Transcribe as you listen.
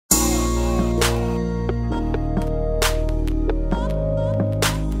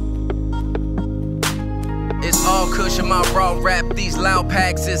cushion, my raw rap, these loud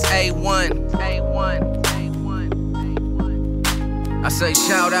packs is A1. I say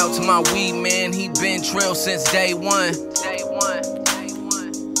shout out to my weed man, he been trill since day one.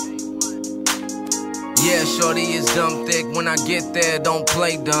 Yeah, shorty is dumb thick, when I get there, don't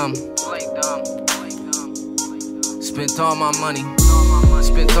play dumb. Spent all my money,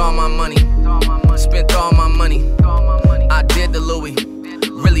 spent all my money, spent all my money. I did the Louis,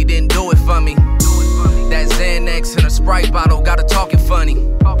 really didn't do it for me. That Xanax in a Sprite bottle, got her talking funny.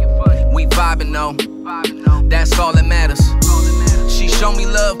 We vibing though, that's all that matters. She show me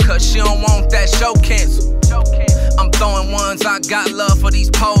love cause she don't want that show canceled. I'm throwing ones, I got love for these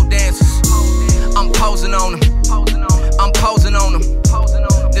pole dancers. I'm posing on them, I'm posing on them.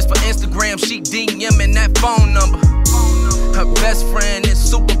 This for Instagram, she DMing that phone number. Her best friend is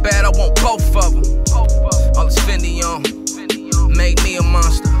super bad, I want both of them. All this Fendi on, made me a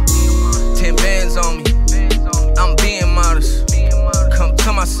monster. 10 bands on me, I'm being modest. Come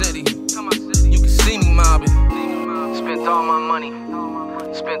to my city, you can see me mobbing. Spent all my money,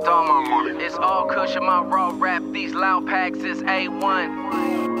 spent all my money. It's all cushion, my raw rap, these loud packs is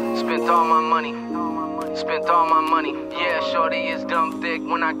A1. Spent all my money, spent all my money. Yeah, shorty is dumb thick,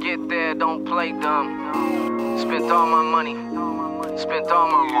 when I get there, don't play dumb. Spent all my money, spent all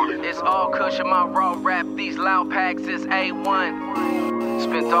my money. It's all cushion, my raw rap, these loud packs is A1.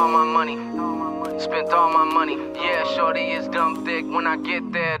 Spent all my money, spent all my money. Yeah, shorty is dumb thick, when I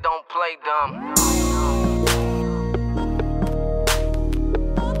get there, don't play dumb.